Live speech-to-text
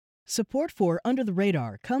Support for Under the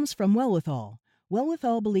Radar comes from Wellwithal.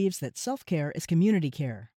 Wellwithal believes that self-care is community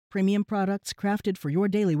care. Premium products crafted for your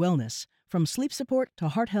daily wellness, from sleep support to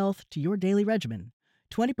heart health to your daily regimen.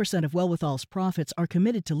 20% of Wellwithal's profits are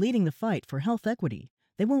committed to leading the fight for health equity.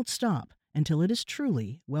 They won't stop until it is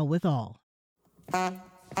truly well with all.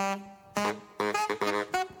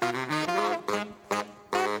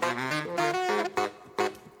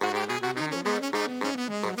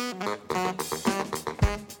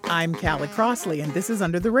 I'm Callie Crossley, and this is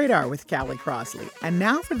Under the Radar with Callie Crossley. And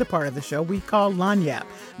now for the part of the show we call Lagniappe.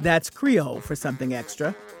 That's Creole for something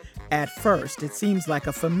extra. At first, it seems like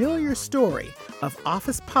a familiar story of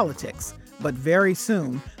office politics, but very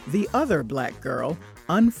soon, the other black girl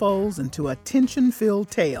unfolds into a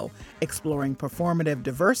tension-filled tale exploring performative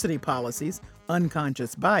diversity policies,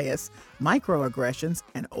 unconscious bias, microaggressions,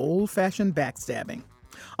 and old-fashioned backstabbing.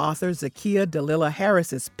 Author Zakiya Dalila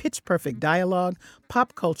Harris's pitch-perfect dialogue,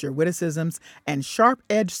 pop culture witticisms, and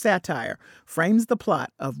sharp-edged satire frames the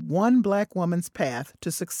plot of one black woman's path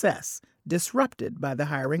to success, disrupted by the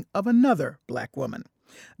hiring of another black woman.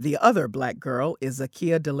 The Other Black Girl is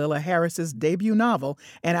Zakiya Dalila Harris's debut novel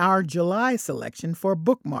and our July selection for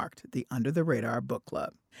Bookmarked, the Under the Radar Book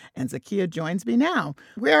Club. And Zakiya joins me now.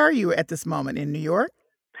 Where are you at this moment, in New York?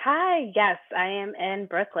 Hi, yes, I am in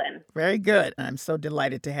Brooklyn. Very good. I'm so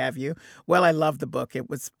delighted to have you. Well, I love the book. It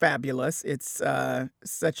was fabulous. It's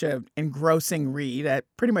such an engrossing read. I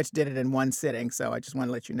pretty much did it in one sitting, so I just want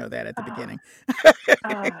to let you know that at the beginning.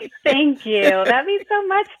 Thank you. That means so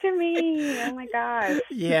much to me. Oh, my gosh.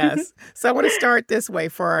 Yes. So I want to start this way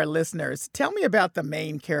for our listeners. Tell me about the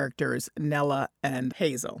main characters, Nella and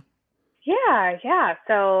Hazel. Yeah.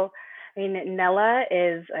 So, Nella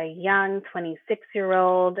is a young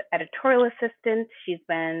 26-year-old editorial assistant. She's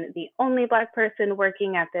been the only Black person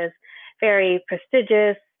working at this very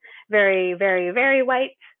prestigious, very, very, very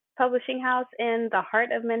white publishing house in the heart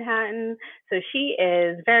of Manhattan. So she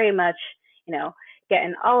is very much,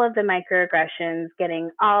 getting all of the microaggressions,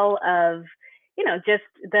 getting all of, just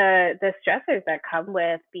the stressors that come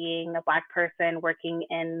with being a Black person working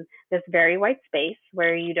in this very white space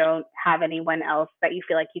where you don't have anyone else that you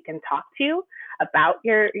feel like you can talk to about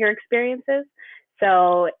your experiences.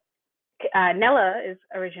 So Nella is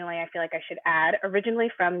originally, I feel like I should add, originally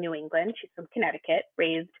from New England. She's from Connecticut,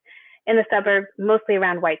 raised in the suburbs, mostly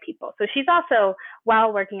around white people. So she's also,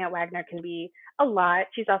 while working at Wagner can be a lot,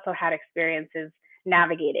 she's also had experiences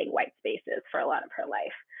navigating white spaces for a lot of her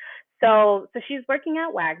life. So she's working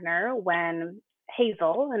at Wagner when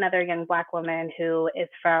Hazel, another young Black woman who is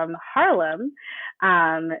from Harlem,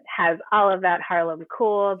 has all of that Harlem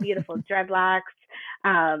cool, beautiful dreadlocks,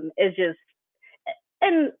 is just,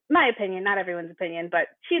 in my opinion, not everyone's opinion, but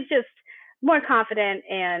she's just more confident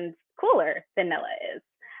and cooler than Nella is.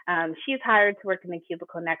 She's hired to work in the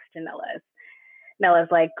cubicle next to Nella's. Nella's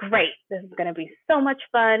like, great, this is going to be so much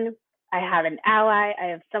fun. I have an ally. I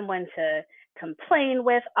have someone to complain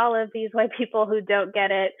with all of these white people who don't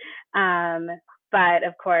get it. But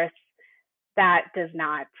of course, that does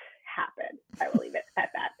not happen. I will leave it at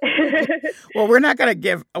that. Well, we're not going to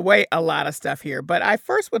give away a lot of stuff here, but I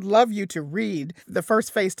first would love you to read the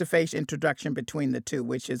first face-to-face introduction between the two,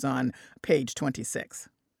 which is on page 26.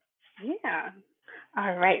 Yeah.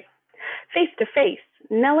 All right. Face to face,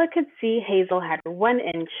 Nella could see Hazel had 1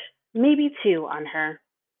 inch, maybe 2 on her.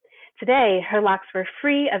 Today, her locks were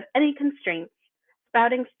free of any constraints,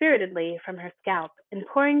 spouting spiritedly from her scalp and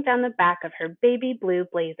pouring down the back of her baby blue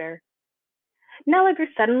blazer. Nella grew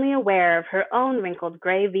suddenly aware of her own wrinkled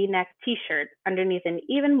gray V-neck t-shirt underneath an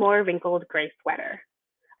even more wrinkled gray sweater,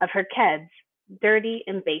 of her Keds, dirty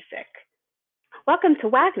and basic. Welcome to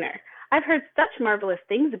Wagner. I've heard such marvelous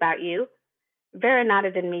things about you. Vera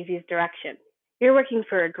nodded in Maisie's direction. You're working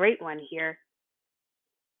for a great one here.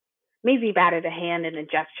 Maisie batted a hand in a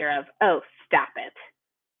gesture of, oh, stop it.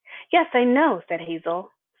 Yes, I know, said Hazel.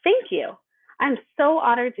 Thank you. I'm so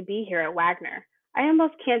honored to be here at Wagner. I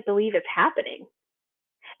almost can't believe it's happening.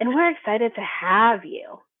 And we're excited to have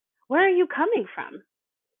you. Where are you coming from?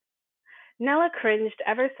 Nella cringed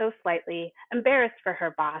ever so slightly, embarrassed for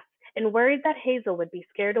her boss, and worried that Hazel would be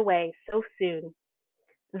scared away so soon.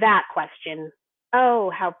 That question. Oh,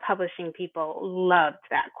 how publishing people loved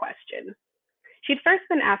that question. She'd first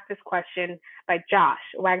been asked this question by Josh,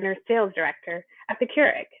 Wagner's sales director, at the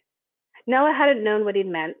Keurig. Nella hadn't known what he'd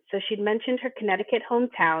meant, so she'd mentioned her Connecticut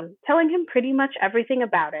hometown, telling him pretty much everything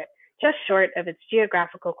about it, just short of its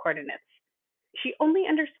geographical coordinates. She only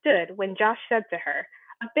understood when Josh said to her,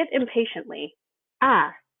 a bit impatiently,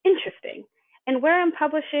 ah, interesting. And where in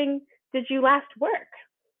publishing did you last work?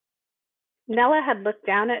 Nella had looked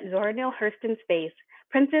down at Zora Neale Hurston's face,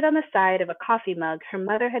 printed on the side of a coffee mug her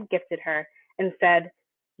mother had gifted her and said,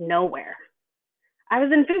 "Nowhere." I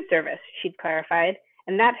was in food service, she'd clarified,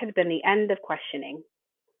 and that had been the end of questioning.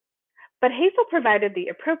 But Hazel provided the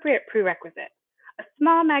appropriate prerequisite, a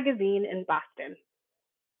small magazine in Boston.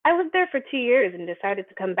 I lived there for 2 years and decided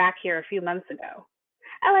to come back here a few months ago.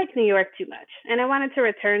 I like New York too much, and I wanted to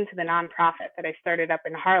return to the nonprofit that I started up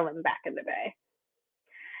in Harlem back in the day.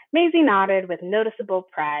 Maisie nodded with noticeable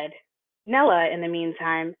pride. Nella, in the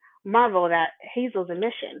meantime, marveled at Hazel's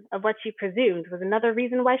admission of what she presumed was another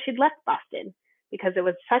reason why she'd left Boston, because it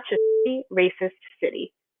was such a racist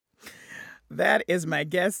city. That is my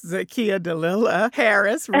guest, Zakiya Dalila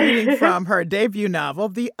Harris, reading from her debut novel,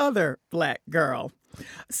 The Other Black Girl.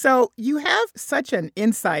 So you have such an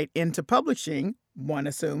insight into publishing, one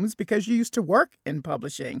assumes, because you used to work in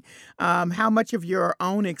publishing. How much of your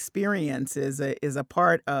own experience is a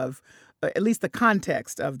part of at least the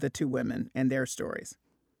context of the two women and their stories?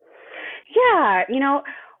 Yeah,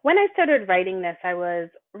 when I started writing this, I was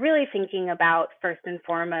really thinking about, first and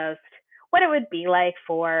foremost, what it would be like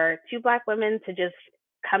for two Black women to just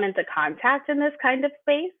come into contact in this kind of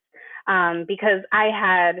space. Because I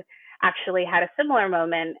had actually had a similar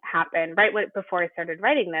moment happen before I started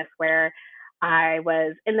writing this, where I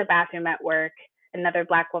was in the bathroom at work. Another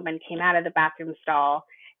Black woman came out of the bathroom stall,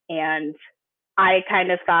 and I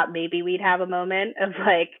kind of thought maybe we'd have a moment of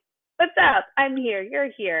like, "What's up? I'm here. You're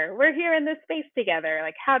here. We're here in this space together.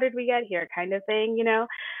 Like, how did we get here?" kind of thing.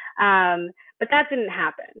 But that didn't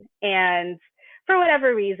happen. And for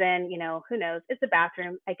whatever reason, who knows? It's a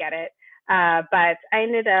bathroom. I get it. But I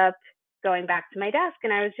ended up going back to my desk,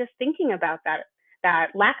 and I was just thinking about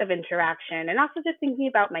that lack of interaction, and also just thinking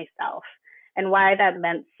about myself and why that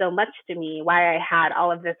meant so much to me, why I had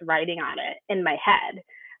all of this writing on it in my head.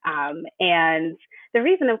 And the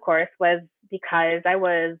reason, of course, was because I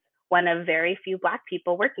was one of very few Black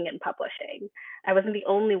people working in publishing. I wasn't the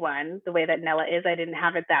only one, the way that Nella is. I didn't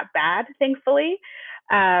have it that bad, thankfully.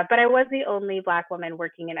 But I was the only Black woman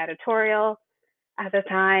working in editorial at the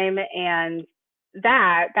time. And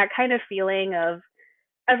that kind of feeling of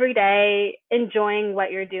every day enjoying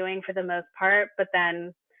what you're doing for the most part, but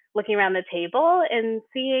then looking around the table and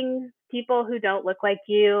seeing people who don't look like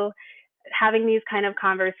you, having these kind of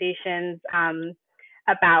conversations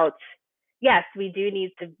about, yes, we do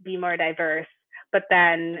need to be more diverse. But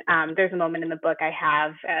then there's a moment in the book I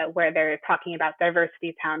have where they're talking about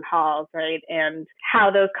diversity town halls, right? And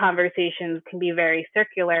how those conversations can be very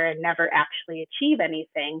circular and never actually achieve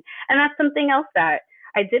anything. And that's something else that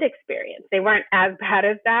I did experience. They weren't as bad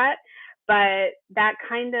as that, but that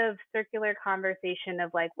kind of circular conversation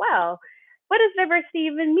of like, well, what does diversity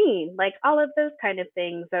even mean? Like all of those kind of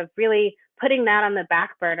things of really putting that on the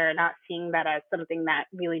back burner, not seeing that as something that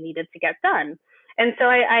really needed to get done. And so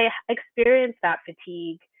I experienced that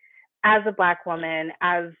fatigue as a Black woman,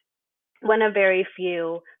 as one of very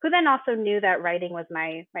few who then also knew that writing was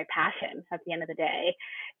my passion at the end of the day,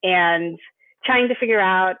 and trying to figure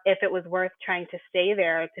out if it was worth trying to stay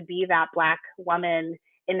there to be that Black woman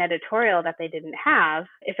in editorial that they didn't have,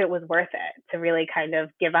 if it was worth it to really kind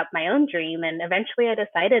of give up my own dream. And eventually I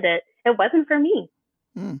decided it wasn't for me.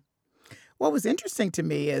 Mm. What was interesting to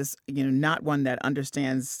me is, not one that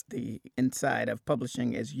understands the inside of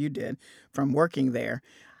publishing as you did from working there.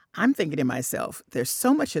 I'm thinking to myself, there's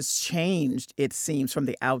so much has changed, it seems, from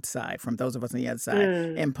the outside, from those of us on the outside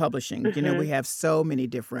in publishing. Mm-hmm. We have so many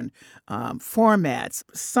different formats.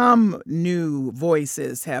 Some new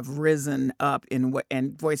voices have risen up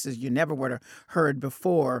and voices you never would have heard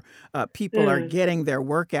before. People are getting their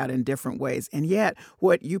work out in different ways. And yet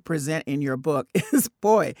what you present in your book is,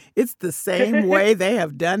 boy, it's the same way they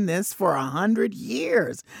have done this for 100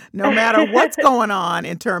 years. No matter what's going on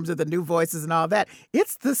in terms of the new voices and all that,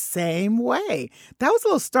 it's the same way. That was a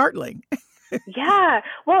little startling. Yeah.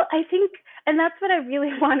 Well, I think, and that's what I really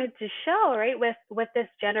wanted to show, right? With this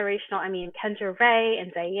generational, Kendra Rae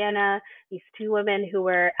and Diana, these two women who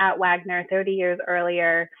were at Wagner 30 years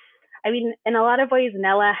earlier. In a lot of ways,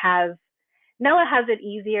 Nella has it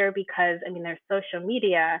easier because, there's social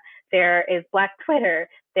media, there is Black Twitter,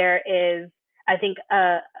 there is, I think,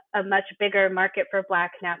 a much bigger market for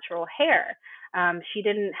Black natural hair. She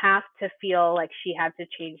didn't have to feel like she had to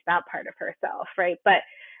change that part of herself, right?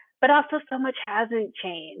 But also so much hasn't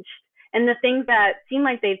changed. And the things that seem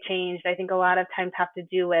like they've changed, I think a lot of times have to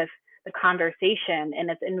do with the conversation, and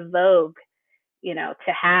it's in vogue,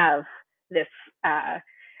 to have this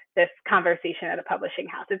conversation at a publishing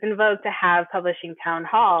house. It's in vogue to have publishing town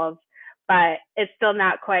halls, but it's still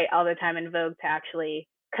not quite all the time in vogue to actually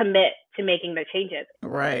commit to making the changes.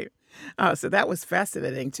 Right. Oh, so that was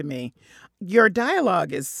fascinating to me. Your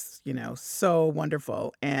dialogue is, so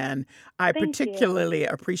wonderful. And I Thank you. particularly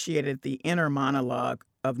appreciated the inner monologue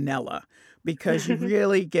of Nella because you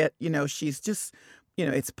really get, she's just,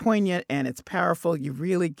 it's poignant and it's powerful. You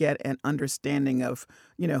really get an understanding of,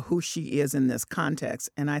 who she is in this context.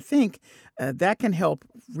 And I think that can help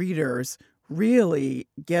readers really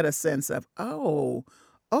get a sense of, oh,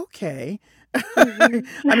 okay. Mhm.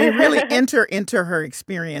 I mean, really enter into her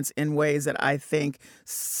experience in ways that I think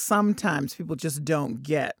sometimes people just don't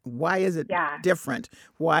get. Why is it Yeah. different?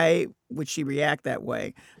 Why would she react that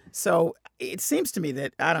way? So it seems to me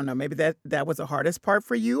that I don't know. Maybe that was the hardest part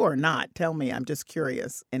for you, or not. Tell me. I'm just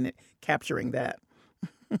curious in capturing that.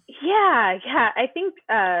 Yeah, yeah. I think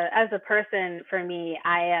as a person, for me,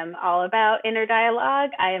 I am all about inner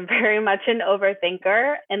dialogue. I am very much an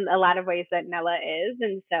overthinker in a lot of ways that Nella is.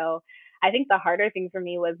 And so I think the harder thing for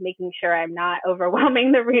me was making sure I'm not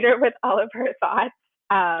overwhelming the reader with all of her thoughts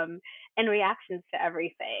um, and reactions to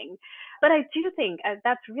everything. But I do think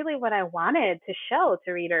that's really what I wanted to show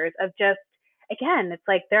to readers of just, again, it's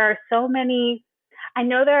like there are so many, I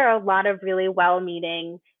know there are a lot of really well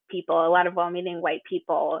meaning people, a lot of well-meaning white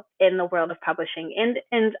people in the world of publishing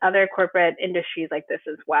and other corporate industries like this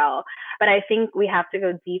as well. But I think we have to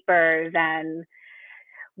go deeper than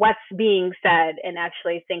what's being said and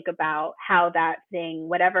actually think about how that thing,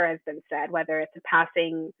 whatever has been said, whether it's a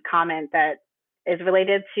passing comment that is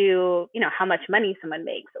related to, how much money someone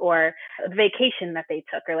makes or the vacation that they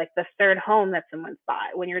took or like the third home that someone's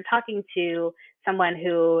bought. When you're talking to someone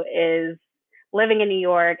who is living in New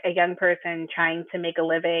York, a young person trying to make a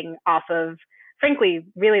living off of, frankly,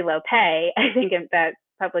 really low pay, I think that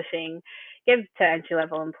publishing gives to entry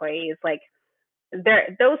level employees, like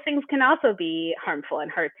those things can also be harmful and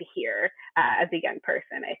hard to hear as a young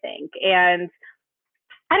person, I think. And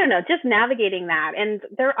I don't know, just navigating that. And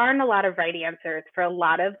there aren't a lot of right answers for a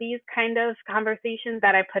lot of these kind of conversations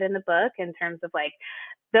that I put in the book in terms of like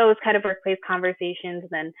those kind of workplace conversations, and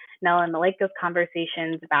then Nella and Malika's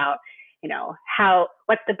conversations about,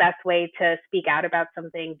 what's the best way to speak out about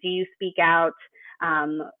something? Do you speak out?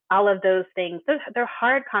 All of those things. They're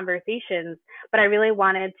hard conversations, but I really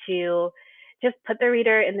wanted to just put the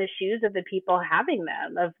reader in the shoes of the people having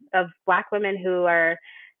them, of Black women who are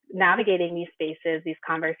navigating these spaces, these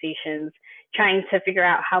conversations, trying to figure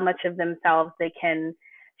out how much of themselves they can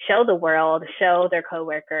show the world, show their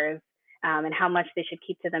coworkers, and how much they should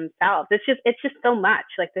keep to themselves. It's just so much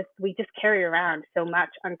like this. We just carry around so much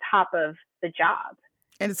on top of the job.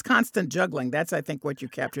 And it's constant juggling. That's, I think, what you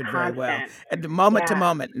captured very well. Constant. At the moment to Yeah.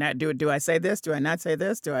 moment. Now, do I say this? Do I not say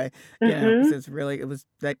this? Do I, because Mhm. it was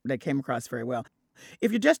that came across very well.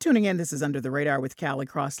 If you're just tuning in, this is Under the Radar with Callie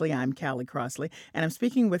Crossley. I'm Callie Crossley, and I'm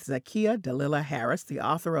speaking with Zakiya Dalila Harris, the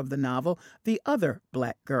author of the novel The Other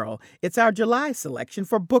Black Girl. It's our July selection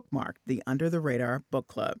for Bookmark, the Under the Radar Book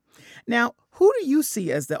Club. Now, who do you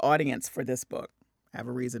see as the audience for this book? I have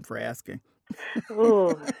a reason for asking.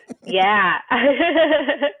 Ooh, yeah.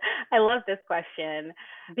 I love this question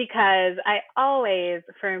because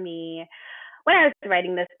for me, when I was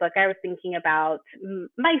writing this book, I was thinking about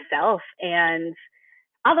myself and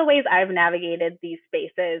all the ways I've navigated these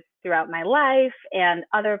spaces throughout my life and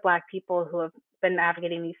other Black people who have been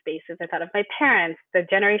navigating these spaces. I thought of my parents, the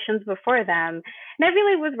generations before them. And I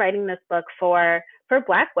really was writing this book for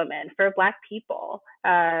Black women, for Black people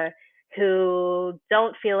who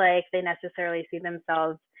don't feel like they necessarily see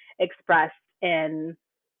themselves expressed in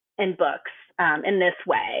books in this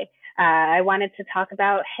way. I wanted to talk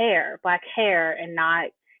about hair, Black hair, and not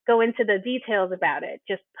go into the details about it.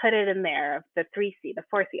 Just put it in there of the 3C, the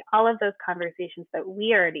 4C, all of those conversations that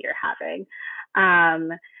we already are having.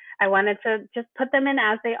 I wanted to just put them in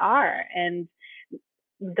as they are. And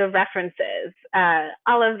the references,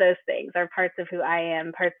 all of those things are parts of who I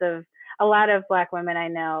am, parts of a lot of Black women I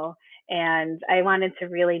know. And I wanted to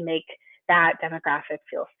really make that demographic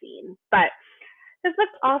feel seen. But this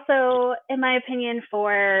book's also, in my opinion,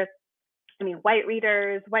 for white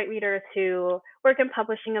readers who work in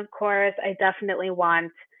publishing, of course. I definitely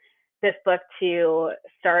want this book to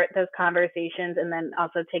start those conversations and then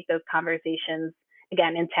also take those conversations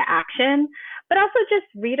again into action, but also just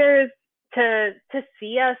readers to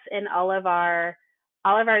see us in all of our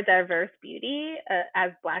diverse beauty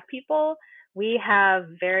as Black people. We have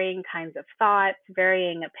varying kinds of thoughts,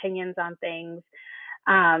 varying opinions on things.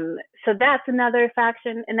 So that's another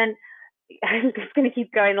faction. And then I'm just going to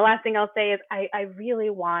keep going. The last thing I'll say is I really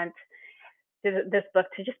want this book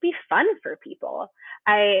to just be fun for people.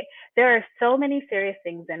 There are so many serious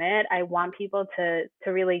things in it. I want people to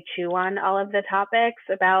really chew on all of the topics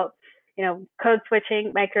about code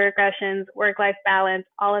switching, microaggressions, work-life balance,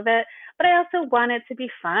 all of it. But I also want it to be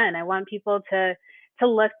fun. I want people to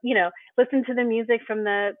look, listen to the music from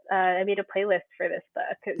the. I made a playlist for this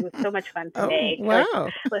book. It was so much fun to Oh, make. Like, wow.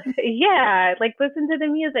 yeah, like listen to the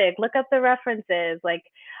music, look up the references, like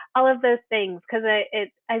all of those things, because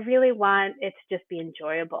I really want it to just be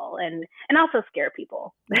enjoyable and also scare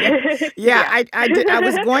people. Yeah, yeah. Yeah. I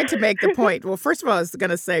was going to make the point. Well, first of all, I was going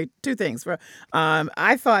to say two things.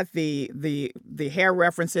 I thought the hair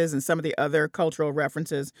references and some of the other cultural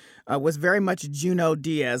references was very much Junot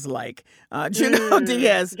Diaz like. Junot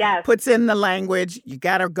Diaz Yes, puts in the language. You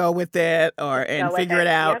got to go with it, just and go with figure it it.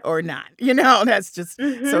 out Yep. or not. That's just so.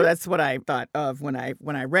 Mhm. That's what I thought of when I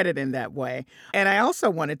read it in that way. And I also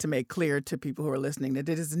wanted to make clear to people who are listening that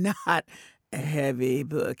it is not a heavy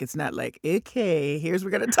book. It's not like, okay, here's we're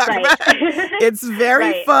going to talk Right. about. It's very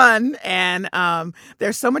Right. fun, and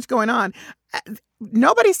there's so much going on.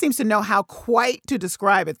 Nobody seems to know how quite to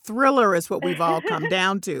describe it. Thriller is what we've all come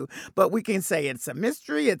down to, but we can say it's a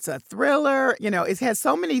mystery, it's a thriller. It has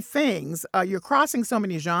so many things. You're crossing so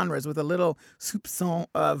many genres with a little soupçon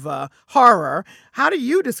of horror. How do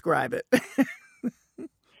you describe it?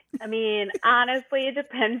 I mean, honestly, it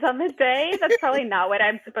depends on the day. That's probably not what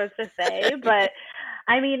I'm supposed to say, but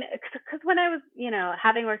I mean, because when I was,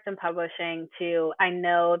 having worked in publishing too, I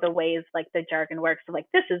know the ways like the jargon works. So like,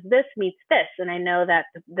 this is this meets this, and I know that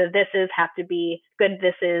the thises have to be good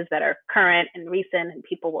thises that are current and recent, and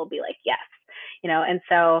people will be like, yes, And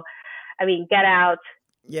so, I mean, Get Out,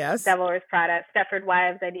 Yes, Devil Wears Prada, Stepford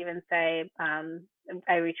Wives. I'd even say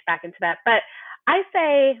I reach back into that, but I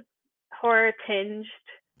say horror tinged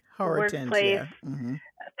horror tinge. workplace Yeah. Hmm.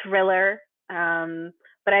 thriller.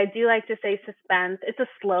 But I do like to say suspense. It's a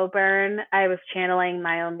slow burn. I was channeling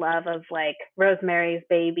my own love of like Rosemary's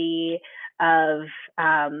Baby, of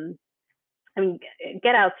I mean,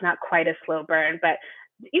 Get Out's not quite a slow burn, but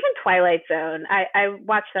even Twilight Zone. I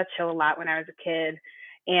watched that show a lot when I was a kid,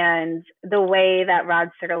 and the way that Rod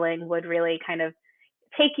Serling would really kind of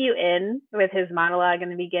take you in with his monologue in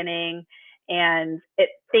the beginning, and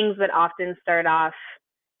things would often start off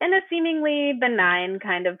in a seemingly benign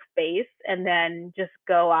kind of space and then just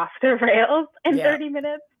go off the rails in Yeah. 30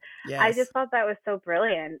 minutes. I Yes. just thought that was so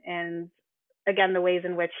brilliant. And again, the ways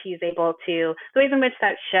in which the ways in which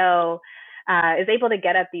that show is able to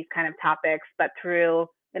get at these kind of topics, but through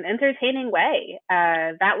an entertaining way.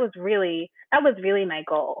 That was really my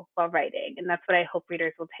goal while writing, and that's what I hope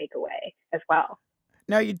readers will take away as well.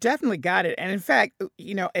 No, you definitely got it. And in fact,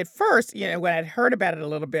 at first, when I'd heard about it a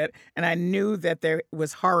little bit and I knew that there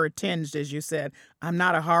was horror tinged, as you said, I'm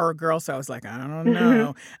not a horror girl. So I was like, I don't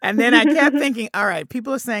know. And then I kept thinking, all right,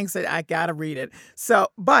 people are saying, so I got to read it. So,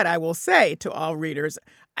 but I will say to all readers,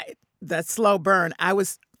 that slow burn, I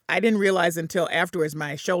didn't realize until afterwards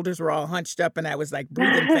my shoulders were all hunched up and I was like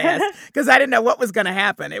breathing fast because I didn't know what was going to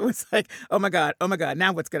happen. It was like, oh my God,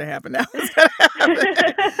 now what's going to happen? Now what's going to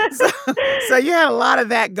happen? So you had a lot of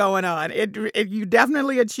that going on. You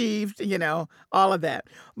definitely achieved, all of that.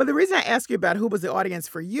 But the reason I ask you about who was the audience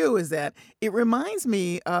for you is that it reminds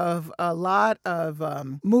me of a lot of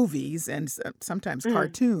movies and sometimes Mm.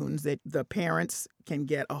 cartoons that the parents can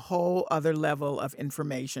get a whole other level of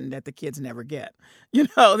information that the kids never get.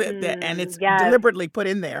 And it's Yes. deliberately put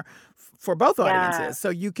in there for both Yeah. audiences. So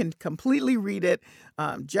you can completely read it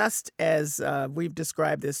just as we've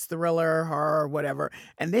described this thriller, horror, whatever.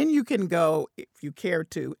 And then you can go, if you care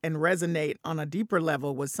to, and resonate on a deeper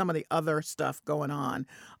level with some of the other stuff going on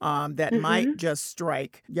that might Mhm. just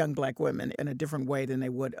strike young Black women in a different way than they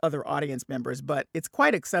would other audience members. But it's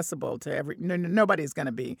quite accessible to nobody's going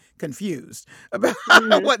to be confused about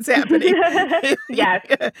Mhm. what's happening. Yes.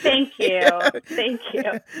 Thank you. Thank you.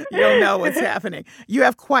 You'll know what's happening. You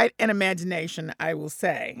have quite an imagination, I will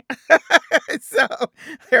say. So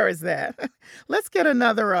there is that. Let's get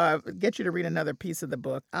you to read another piece of the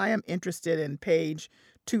book. I am interested in page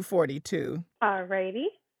 242. Alrighty.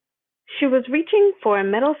 She was reaching for a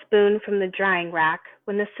metal spoon from the drying rack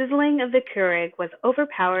when the sizzling of the Keurig was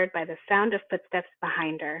overpowered by the sound of footsteps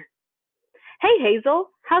behind her. Hey, Hazel,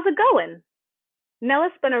 how's it going? Nella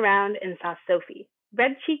spun around and saw Sophie,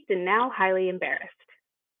 red-cheeked and now highly embarrassed.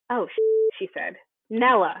 Oh, she said.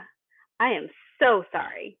 Nella, I am so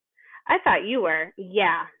sorry. I thought you were.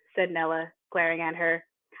 Yeah, said Nella, glaring at her.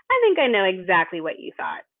 I think I know exactly what you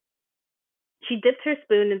thought. She dipped her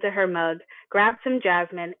spoon into her mug, grabbed some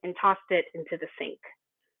jasmine, and tossed it into the sink.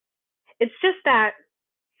 It's just that.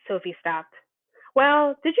 Sophie stopped.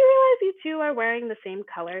 Well, did you realize you two are wearing the same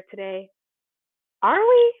color today? Are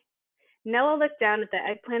we? Nella looked down at the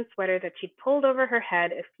eggplant sweater that she'd pulled over her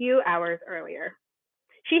head a few hours earlier.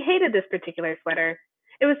 She hated this particular sweater.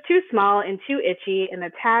 It was too small and too itchy, and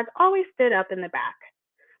the tag always stood up in the back.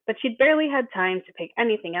 But she'd barely had time to pick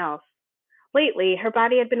anything else. Lately, her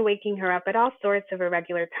body had been waking her up at all sorts of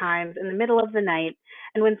irregular times in the middle of the night,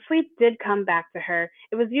 and when sleep did come back to her,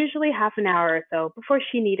 it was usually half an hour or so before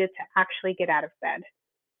she needed to actually get out of bed.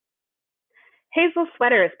 Hazel's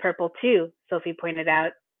sweater is purple too, Sophie pointed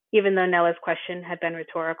out, even though Nella's question had been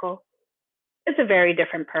rhetorical. It's a very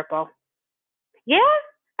different purple. Yeah?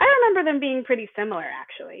 I remember them being pretty similar,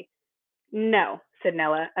 actually. No, said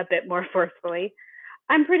Nella, a bit more forcefully.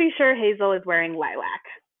 I'm pretty sure Hazel is wearing lilac.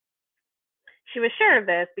 She was sure of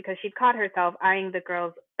this because she'd caught herself eyeing the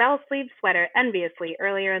girl's bell-sleeved sweater enviously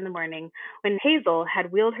earlier in the morning when Hazel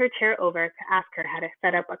had wheeled her chair over to ask her how to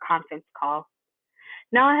set up a conference call.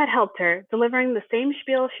 Nella had helped her, delivering the same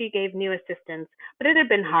spiel she gave new assistants, but it had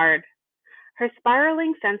been hard. Her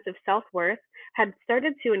spiraling sense of self-worth had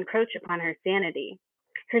started to encroach upon her sanity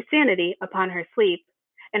upon her sleep,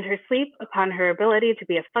 and her sleep upon her ability to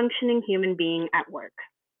be a functioning human being at work.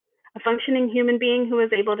 A functioning human being who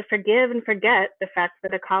was able to forgive and forget the fact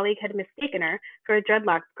that a colleague had mistaken her for a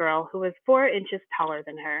dreadlocked girl who was 4 inches taller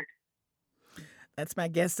than her. That's my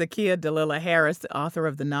guest, Zakiya Dalila Harris, the author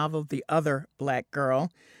of the novel The Other Black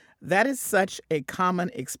Girl. That is such a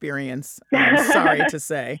common experience, I'm sorry to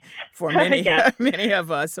say, for many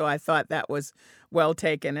of us. So I thought that was well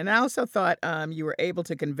taken. And I also thought you were able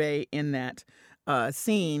to convey in that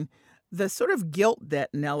scene the sort of guilt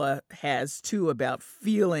that Nella has, too, about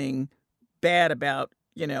feeling bad about,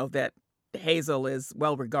 that Hazel is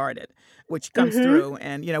well regarded, which comes through.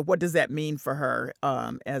 And, what does that mean for her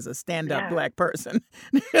as a stand-up Black person?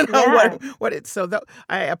 I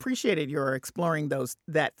appreciated your exploring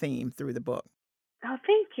that theme through the book. Oh,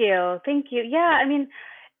 thank you. Thank you. Yeah, I mean,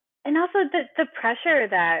 and also the pressure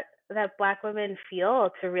that Black women feel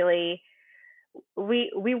to really,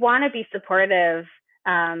 we want to be supportive.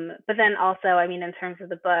 But then also, I mean, in terms of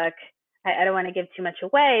the book, I don't want to give too much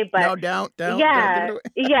away, but no, don't. Yeah, don't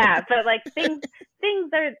yeah. But like things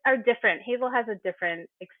are different. Hazel has a different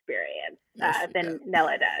experience than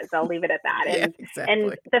Nella does. I'll leave it at that.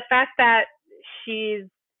 And the fact that she's,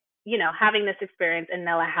 having this experience and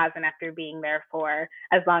Nella hasn't after being there for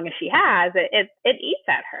as long as she has, it eats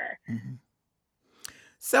at her. Mm-hmm.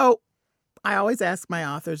 So I always ask my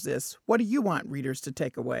authors this: what do you want readers to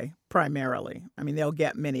take away primarily? I mean, they'll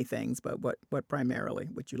get many things, but what primarily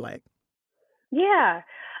would you like? Yeah,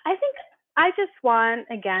 I think I just want,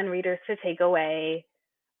 again, readers to take away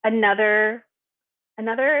another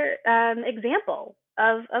example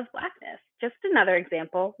of Blackness. Just another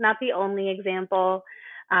example, not the only example,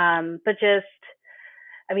 but just,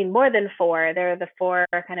 I mean, more than 4. There are the 4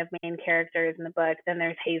 kind of main characters in the book. Then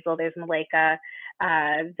there's Hazel, there's Malika.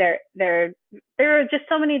 There are just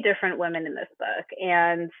so many different women in this book,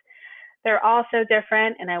 and they're all so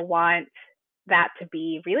different. And I want that to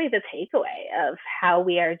be really the takeaway of how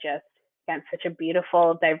we are just, again, such a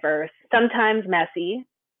beautiful, diverse, sometimes messy,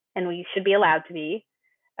 and we should be allowed to be,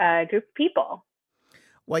 group of people.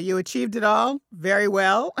 Well, you achieved it all very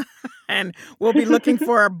well. And we'll be looking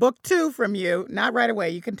for book 2 from you. Not right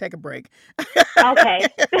away. You can take a break. Okay.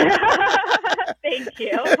 Thank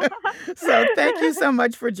you. So thank you so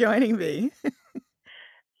much for joining me.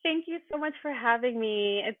 Thank you so much for having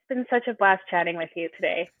me. It's been such a blast chatting with you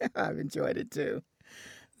today. I've enjoyed it too.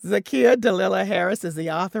 Zakiya Dalila Harris is the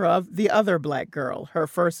author of The Other Black Girl, her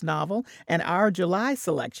first novel, and our July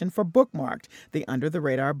selection for Bookmarked, the Under the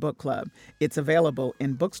Radar Book Club. It's available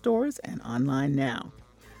in bookstores and online now.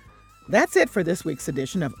 That's it for this week's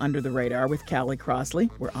edition of Under the Radar with Callie Crossley.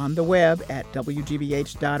 We're on the web at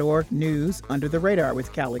wgbh.org News Under the Radar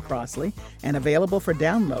with Callie Crossley, and available for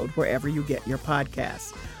download wherever you get your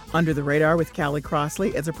podcasts. Under the Radar with Callie Crossley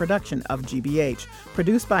is a production of GBH,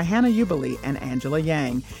 produced by Hannah Ubeli and Angela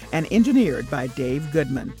Yang, and engineered by Dave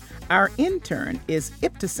Goodman. Our intern is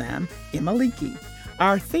Ibtisam Imaliki.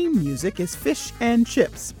 Our theme music is Fish and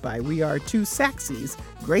Chips by We Are Two Saxies,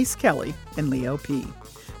 Grace Kelly and Leo P.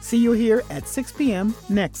 See you here at 6 p.m.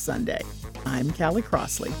 next Sunday. I'm Callie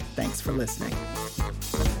Crossley. Thanks for listening.